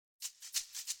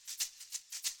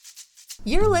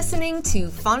You're listening to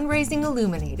Fundraising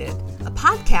Illuminated, a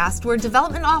podcast where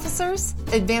development officers,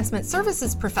 advancement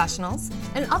services professionals,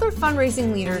 and other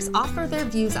fundraising leaders offer their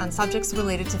views on subjects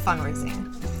related to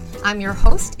fundraising. I'm your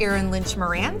host, Erin Lynch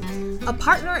Moran, a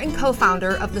partner and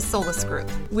co-founder of the Solus Group.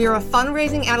 We are a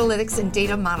fundraising analytics and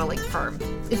data modeling firm.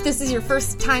 If this is your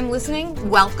first time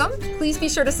listening, welcome. Please be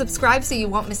sure to subscribe so you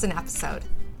won't miss an episode.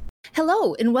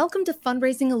 Hello, and welcome to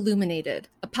Fundraising Illuminated,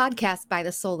 a podcast by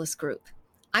the Solus Group.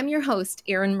 I'm your host,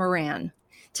 Erin Moran.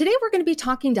 Today we're going to be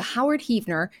talking to Howard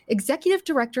Heavner, Executive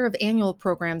Director of Annual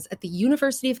Programs at the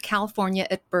University of California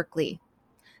at Berkeley.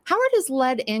 Howard has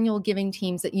led annual giving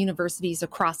teams at universities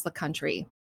across the country.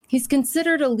 He's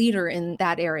considered a leader in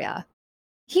that area.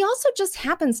 He also just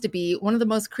happens to be one of the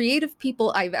most creative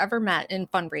people I've ever met in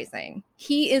fundraising.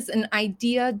 He is an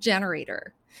idea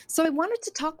generator. So I wanted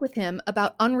to talk with him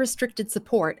about unrestricted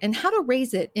support and how to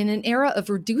raise it in an era of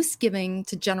reduced giving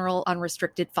to general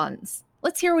unrestricted funds.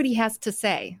 Let's hear what he has to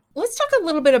say. Let's talk a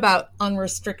little bit about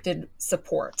unrestricted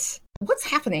support. What's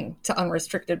happening to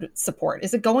unrestricted support?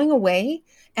 Is it going away?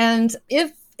 And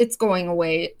if it's going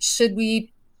away, should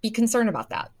we be concerned about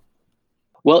that?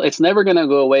 Well, it's never going to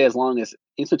go away as long as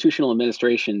institutional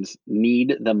administrations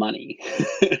need the money,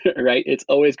 right? It's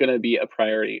always going to be a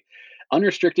priority.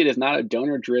 Unrestricted is not a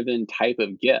donor-driven type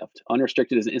of gift.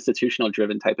 Unrestricted is an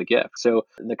institutional-driven type of gift. So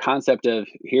the concept of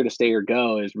here to stay or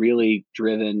go is really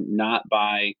driven not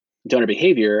by donor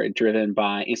behavior, driven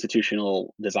by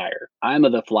institutional desire. I'm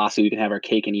of the philosophy we can have our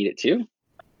cake and eat it too.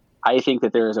 I think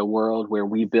that there is a world where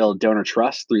we build donor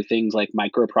trust through things like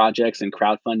micro projects and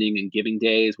crowdfunding and giving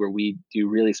days, where we do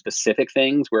really specific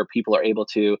things where people are able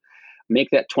to make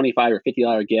that $25 or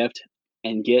 $50 gift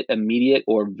and get immediate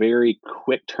or very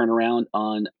quick turnaround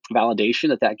on validation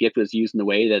that that gift was used in the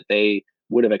way that they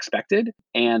would have expected,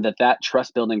 and that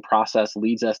trust building process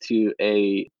leads us to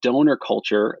a donor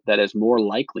culture that is more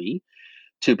likely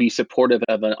to be supportive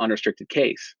of an unrestricted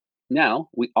case. Now,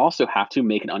 we also have to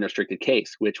make an unrestricted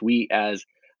case, which we as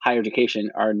higher education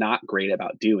are not great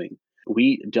about doing.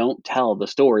 We don't tell the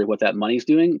story of what that money is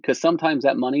doing, because sometimes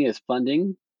that money is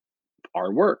funding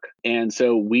our work. And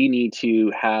so we need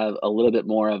to have a little bit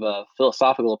more of a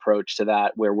philosophical approach to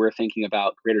that, where we're thinking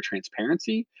about greater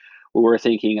transparency, where we're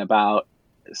thinking about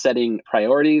setting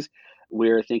priorities,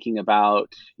 we're thinking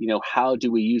about, how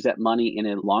do we use that money in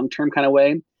a long-term kind of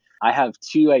way. I have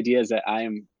two ideas that I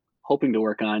am hoping to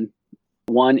work on.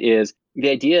 One is the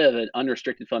idea of an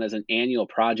unrestricted fund as an annual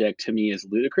project to me is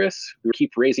ludicrous. We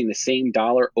keep raising the same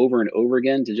dollar over and over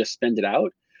again to just spend it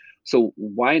out. So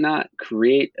why not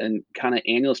create a kind of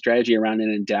annual strategy around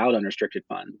an endowed unrestricted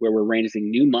fund where we're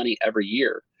raising new money every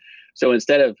year? So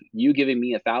instead of you giving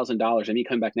me $1,000 and me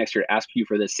coming back next year to ask you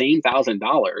for the same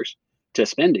 $1,000 to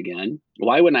spend again,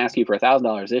 why wouldn't I ask you for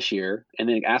 $1,000 this year and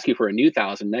then ask you for a new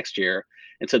 $1,000 next year?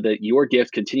 And so that your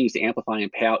gift continues to amplify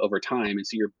and pay out over time. And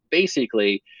so you're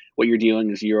basically, what you're doing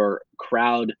is you're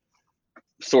crowd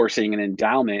sourcing an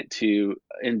endowment to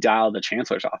endow the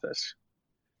chancellor's office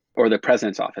or the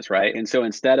president's office, right? And so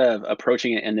instead of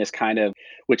approaching it in this kind of,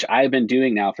 which I've been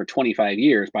doing now for 25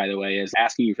 years, by the way, is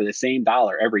asking you for the same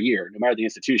dollar every year, no matter the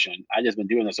institution. I've just been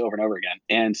doing this over and over again.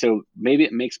 And so maybe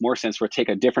it makes more sense for take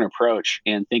a different approach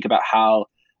and think about how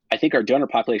I think our donor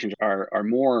populations are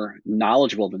more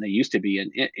knowledgeable than they used to be,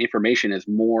 and information is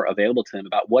more available to them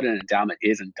about what an endowment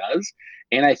is and does.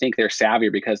 And I think they're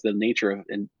savvier because the nature of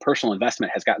personal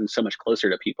investment has gotten so much closer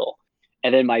to people.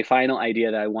 And then my final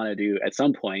idea that I want to do at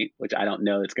some point, which I don't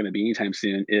know it's going to be anytime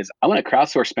soon, is I want to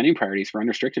crowdsource spending priorities for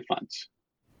unrestricted funds.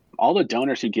 All the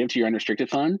donors who give to your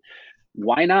unrestricted fund,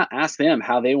 why not ask them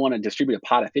how they want to distribute a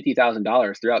pot of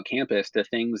 $50,000 throughout campus to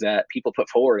things that people put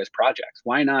forward as projects?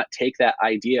 Why not take that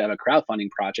idea of a crowdfunding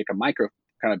project, a micro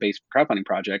kind of based crowdfunding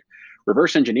project,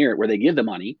 reverse engineer it where they give the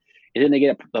money, and then they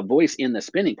get a voice in the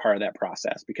spending part of that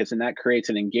process, because then that creates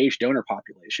an engaged donor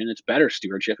population. It's better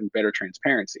stewardship and better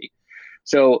transparency.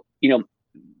 So,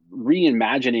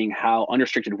 reimagining how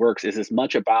unrestricted works is as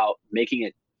much about making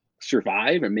it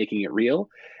survive and making it real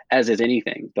as is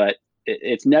anything. But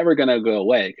it's never going to go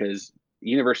away because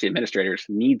university administrators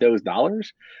need those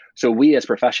dollars. So we as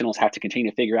professionals have to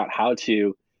continue to figure out how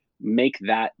to make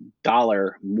that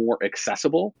dollar more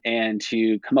accessible and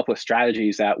to come up with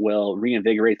strategies that will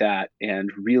reinvigorate that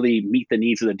and really meet the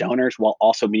needs of the donors while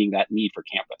also meeting that need for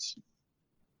campus.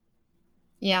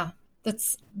 Yeah.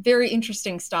 That's very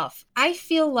interesting stuff. I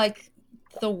feel like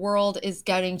the world is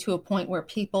getting to a point where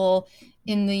people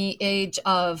in the age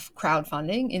of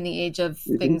crowdfunding, in the age of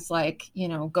things like,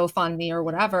 GoFundMe or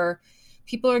whatever,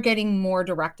 people are getting more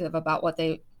directive about what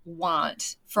they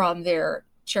want from their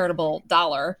charitable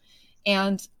dollar.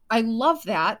 And I love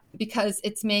that because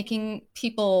it's making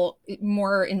people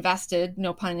more invested,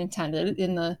 no pun intended,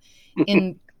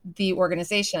 in the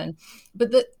organization.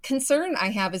 But the concern I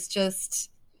have is just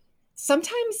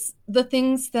sometimes the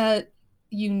things that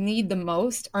you need the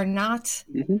most are not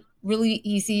really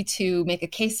easy to make a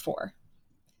case for.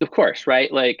 Of course,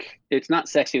 right? Like, it's not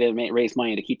sexy to raise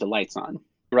money to keep the lights on,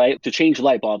 right? To change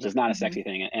light bulbs is not a sexy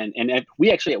thing. And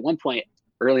we actually, at one point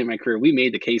early in my career, we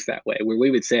made the case that way, where we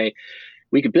would say,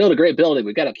 we could build a great building,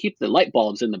 we've got to keep the light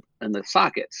bulbs in the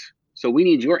sockets. So we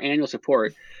need your annual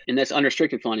support in this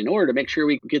unrestricted fund in order to make sure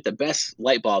we get the best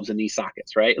light bulbs in these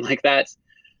sockets, right? Like, that's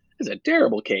a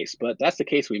terrible case, but that's the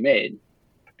case we made.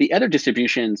 The other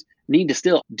distributions need to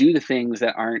still do the things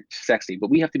that aren't sexy, but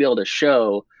we have to be able to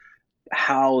show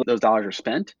how those dollars are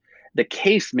spent. The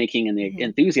case making and the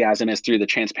enthusiasm is through the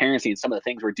transparency and some of the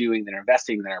things we're doing that are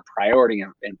investing, that are priority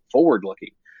and forward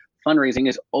looking. Fundraising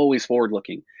is always forward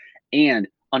looking, and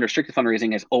unrestricted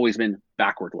fundraising has always been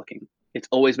backward looking. It's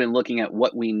always been looking at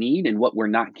what we need and what we're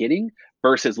not getting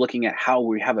versus looking at how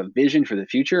we have a vision for the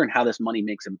future and how this money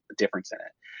makes a difference in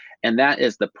it. And that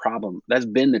is the problem. That's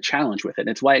been the challenge with it. And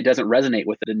it's why it doesn't resonate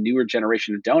with the newer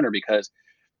generation of donor, because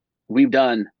we've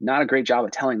done not a great job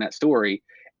of telling that story.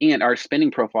 And our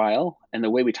spending profile and the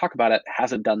way we talk about it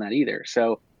hasn't done that either.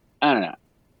 So I don't know.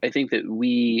 I think that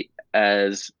we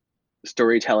as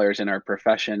storytellers in our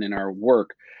profession, in our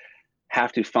work,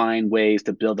 have to find ways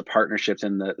to build the partnerships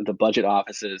and the budget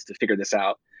offices to figure this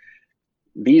out.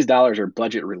 These dollars are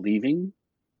budget relieving.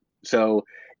 So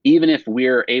even if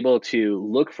we're able to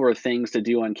look for things to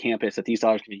do on campus that these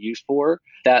dollars can be used for,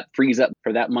 that frees up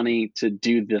for that money to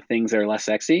do the things that are less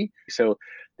sexy. So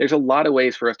there's a lot of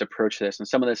ways for us to approach this. And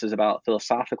some of this is about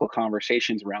philosophical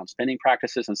conversations around spending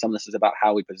practices. And some of this is about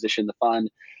how we position the fund.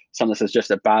 Some of this is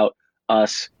just about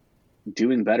us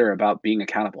doing better about being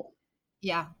accountable.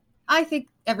 Yeah, I think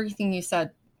everything you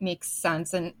said makes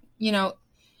sense. And,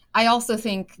 I also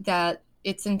think that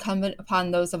it's incumbent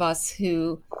upon those of us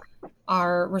who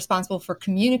are responsible for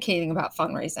communicating about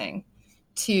fundraising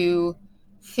to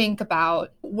think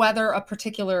about whether a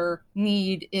particular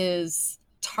need is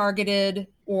targeted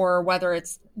or whether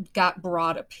it's got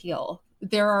broad appeal.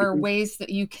 There are ways that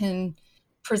you can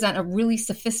present a really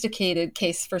sophisticated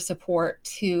case for support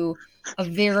to a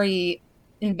very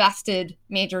invested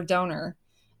major donor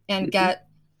and get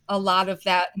a lot of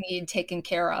that need taken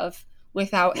care of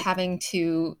without having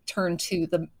to turn to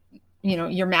the,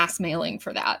 your mass mailing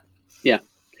for that. Yeah.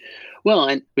 Well,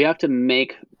 and we have to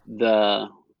make the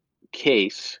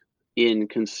case in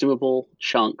consumable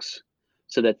chunks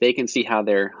so that they can see how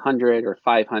their $100 or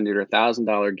 $500 or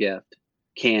 $1,000 gift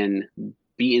can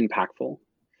be impactful.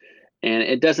 And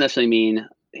it doesn't necessarily mean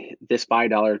this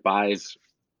 $5 buys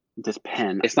this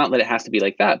pen. It's not that it has to be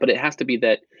like that, but it has to be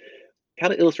that how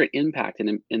to illustrate impact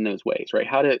in those ways, right?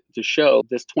 How to show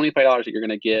this $25 that you're going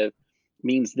to give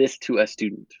means this to a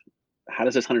student. How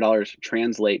does this $100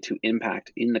 translate to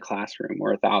impact in the classroom,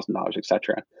 or $1,000, et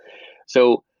cetera?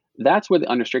 So that's where the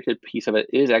unrestricted piece of it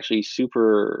is actually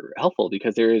super helpful,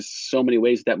 because there is so many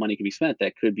ways that money can be spent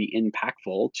that could be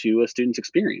impactful to a student's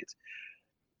experience.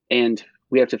 And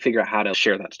we have to figure out how to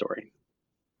share that story.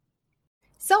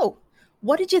 So,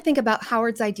 what did you think about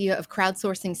Howard's idea of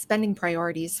crowdsourcing spending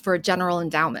priorities for a general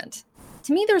endowment?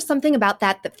 To me, there's something about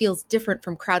that feels different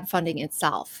from crowdfunding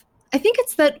itself. I think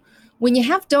it's that when you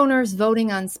have donors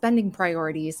voting on spending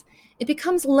priorities, it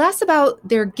becomes less about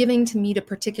their giving to meet a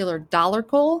particular dollar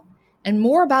goal and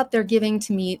more about their giving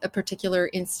to meet a particular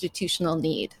institutional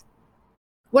need.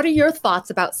 What are your thoughts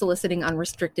about soliciting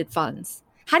unrestricted funds?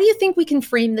 How do you think we can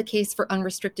frame the case for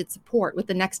unrestricted support with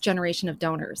the next generation of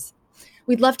donors?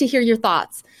 We'd love to hear your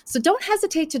thoughts. So don't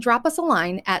hesitate to drop us a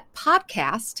line at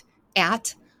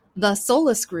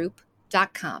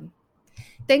podcast@thesolusgroup.com.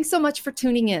 Thanks so much for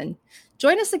tuning in.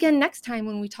 Join us again next time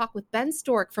when we talk with Ben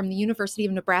Stork from the University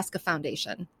of Nebraska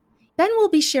Foundation. Ben will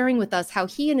be sharing with us how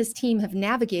he and his team have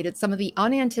navigated some of the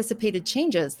unanticipated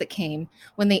changes that came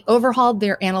when they overhauled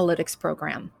their analytics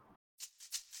program.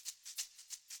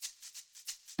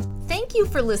 Thank you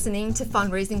for listening to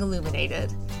Fundraising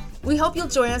Illuminated. We hope you'll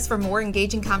join us for more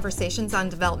engaging conversations on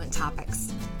development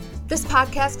topics. This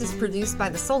podcast is produced by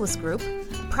the Solus Group,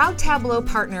 a proud Tableau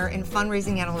partner and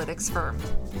fundraising analytics firm.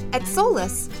 At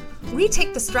Solus, we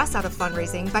take the stress out of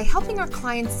fundraising by helping our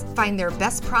clients find their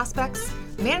best prospects,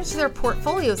 manage their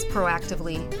portfolios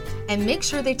proactively, and make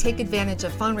sure they take advantage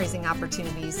of fundraising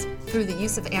opportunities through the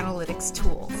use of analytics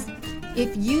tools.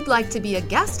 If you'd like to be a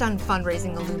guest on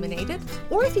Fundraising Illuminated,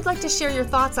 or if you'd like to share your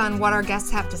thoughts on what our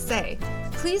guests have to say,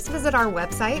 please visit our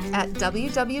website at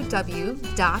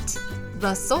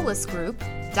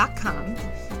www.thesolusgroup.com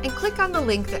and click on the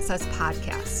link that says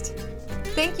podcast.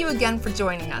 Thank you again for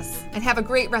joining us, and have a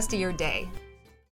great rest of your day.